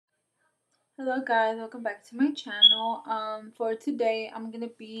Hello guys, welcome back to my channel. For today I'm gonna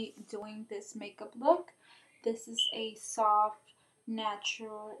be doing this makeup look. This is a soft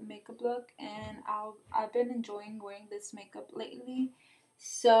natural makeup look and I've been enjoying wearing this makeup lately.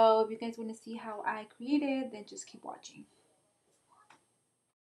 So if you guys want to see how I create it, then just keep watching.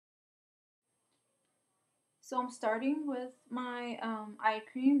 So I'm starting with my eye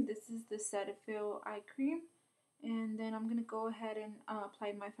cream. This is the Cetaphil eye cream. And then I'm gonna go ahead and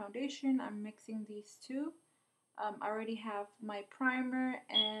apply my foundation. I'm mixing these two. I already have my primer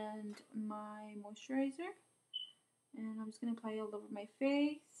and my moisturizer, and I'm just going to apply it all over my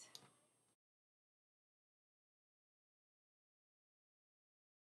face.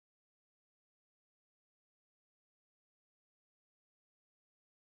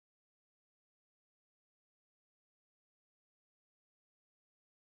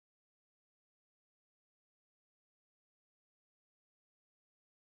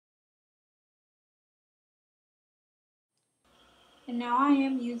 And now I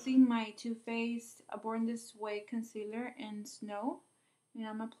am using my Too Faced Born This Way concealer in Snow, and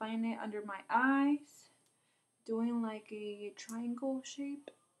I'm applying it under my eyes, doing like a triangle shape.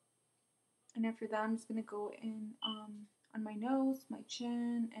 And after that, I'm just going to go in on my nose, my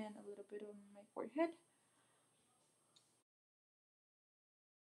chin, and a little bit on my forehead.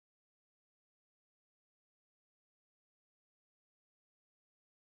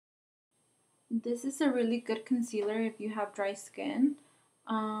 This is a really good concealer if you have dry skin.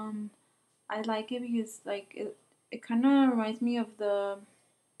 Um, I like it because it kind of reminds me of the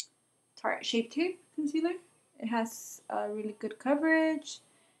Tarte Shape Tape concealer. It has really good coverage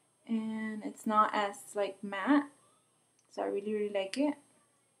and it's not as like matte, so I really like it.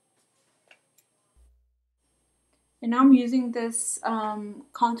 And now I'm using this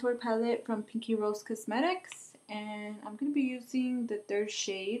contour palette from Pinky Rose Cosmetics, and I'm going to be using the third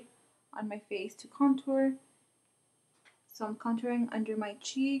shade on my face to contour. So I'm contouring under my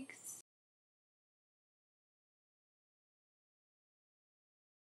cheeks.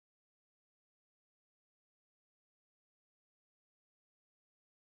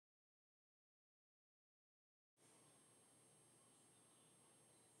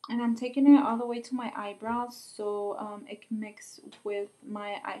 And I'm taking it all the way to my eyebrows so it can mix with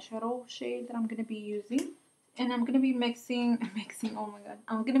my eyeshadow shade that I'm going to be using. And I'm going to be oh my god,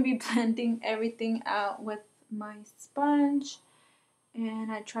 I'm going to be blending everything out with my sponge. And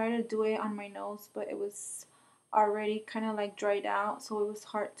I tried to do it on my nose, but it was already kind of like dried out, so it was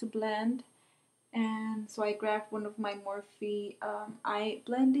hard to blend. And so I grabbed one of my Morphe eye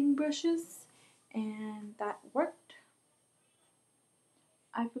blending brushes, and that worked.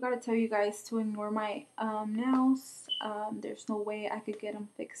 I forgot to tell you guys to ignore my nails. There's no way I could get them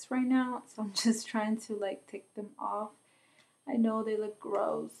fixed right now, so I'm just trying to like take them off. I know they look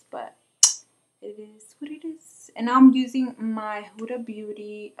gross, but it is what it is. And now I'm using my Huda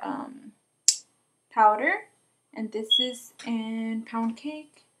Beauty powder, and this is in Pound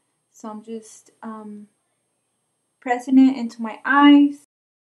Cake. So I'm just pressing it into my eyes.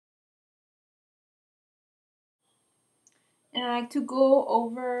 And I like to go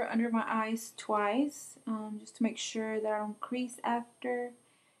over under my eyes twice, just to make sure that I don't crease after.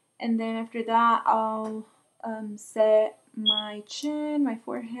 And then after that, I'll set my chin, my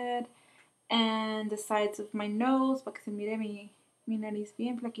forehead, and the sides of my nose para que se mire mi nariz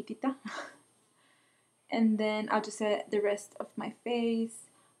bien flaquitita. And then I'll just set the rest of my face.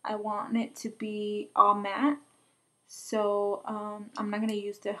 I want it to be all matte, so I'm not going to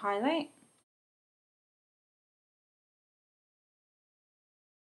use the highlight.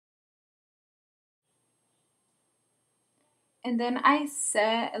 And then I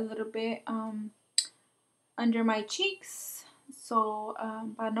set a little bit under my cheeks. So,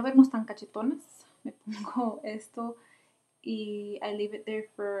 para no vernos tan cachetonas, me pongo esto y I leave it there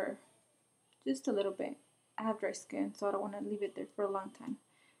for just a little bit. I have dry skin, so I don't want to leave it there for a long time.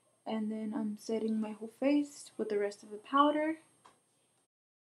 And then I'm setting my whole face with the rest of the powder.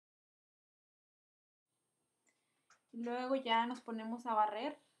 Luego ya nos ponemos a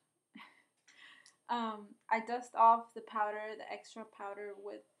barrer. I dust off the powder, the extra powder,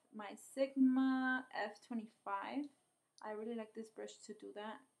 with my Sigma F25. I really like this brush to do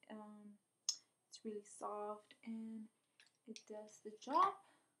that. It's really soft and it does the job.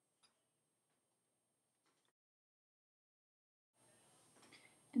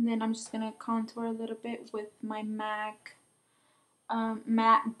 And then I'm just gonna contour a little bit with my MAC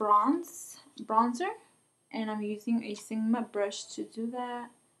matte bronzer, and I'm using a Sigma brush to do that.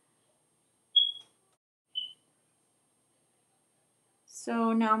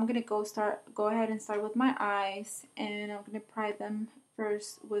 So now I'm gonna go ahead and start with my eyes, and I'm gonna prime them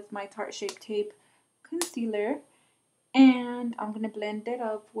first with my Tarte Shape Tape concealer, and I'm going to blend it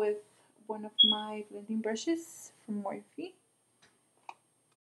up with one of my blending brushes from Morphe.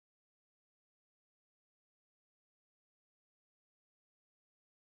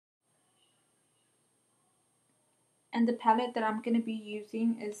 And the palette that I'm going to be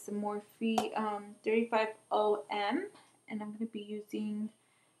using is the Morphe 35OM, and I'm going to be using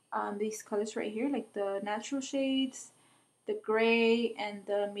these colors right here, like the natural shades, the gray, and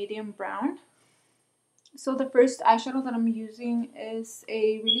the medium brown. So the first eyeshadow that I'm using is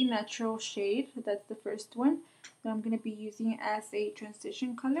a really natural shade. That's the first one that I'm going to be using as a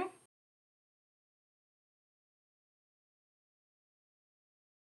transition color.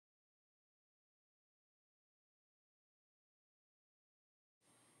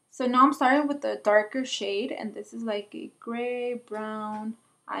 So now I'm starting with the darker shade, and this is like a gray brown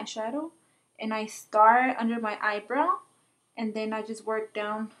eyeshadow, and I start under my eyebrow and then I just work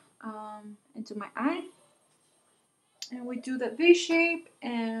down into my eye, and we do the V shape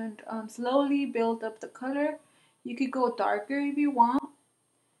and slowly build up the color. You could go darker if you want,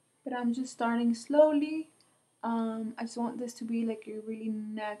 but I'm just starting slowly. I just want this to be like a really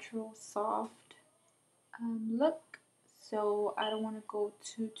natural soft look, so I don't want to go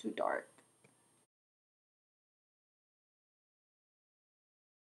too dark.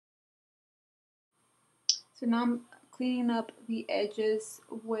 So now I'm cleaning up the edges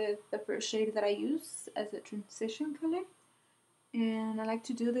with the first shade that I use as a transition color. And I like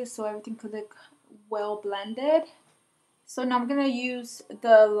to do this so everything could look well blended. So now I'm going to use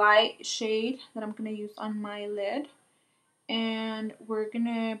the light shade that I'm going to use on my lid. And we're going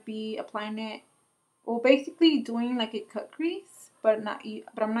to be applying it, well, basically doing like a cut crease, but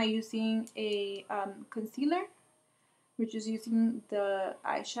I'm not using a concealer. We're just using the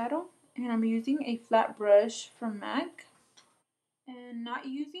eyeshadow. And I'm using a flat brush from MAC. And not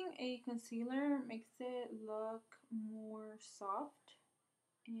using a concealer makes it look more soft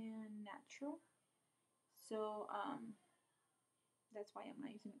and natural. So that's why I'm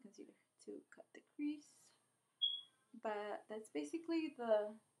not using a concealer to cut the crease. But that's basically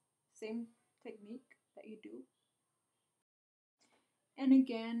the same technique that you do. And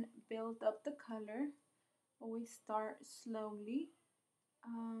again, build up the color. Always start slowly,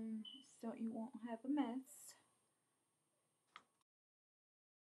 so you won't have a mess.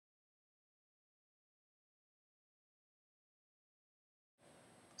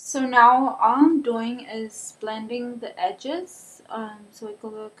 So now all I'm doing is blending the edges so it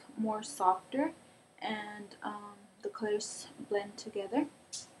will look more softer, and the colors blend together.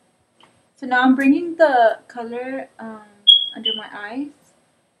 So now I'm bringing the color under my eyes,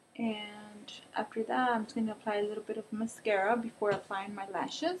 and after that I'm just going to apply a little bit of mascara before applying my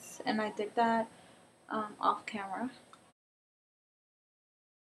lashes, and I did that off camera.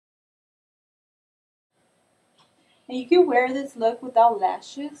 And you can wear this look without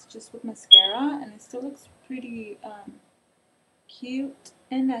lashes, just with mascara, and it still looks pretty cute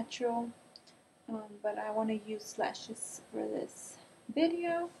and natural. But I want to use lashes for this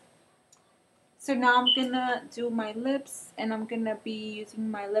video. So now I'm gonna do my lips, and I'm gonna be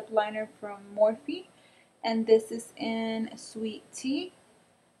using my lip liner from Morphe, and this is in Sweet Tea.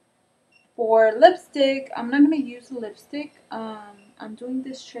 For lipstick, I'm not gonna use a lipstick. I'm doing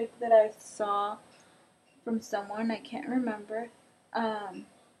this trick that I saw from someone, I can't remember. Um,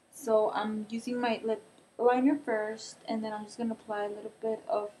 so I'm using my lip liner first, and then I'm just gonna apply a little bit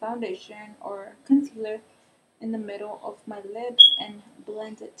of foundation or concealer in the middle of my lips and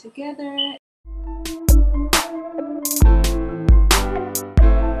blend it together,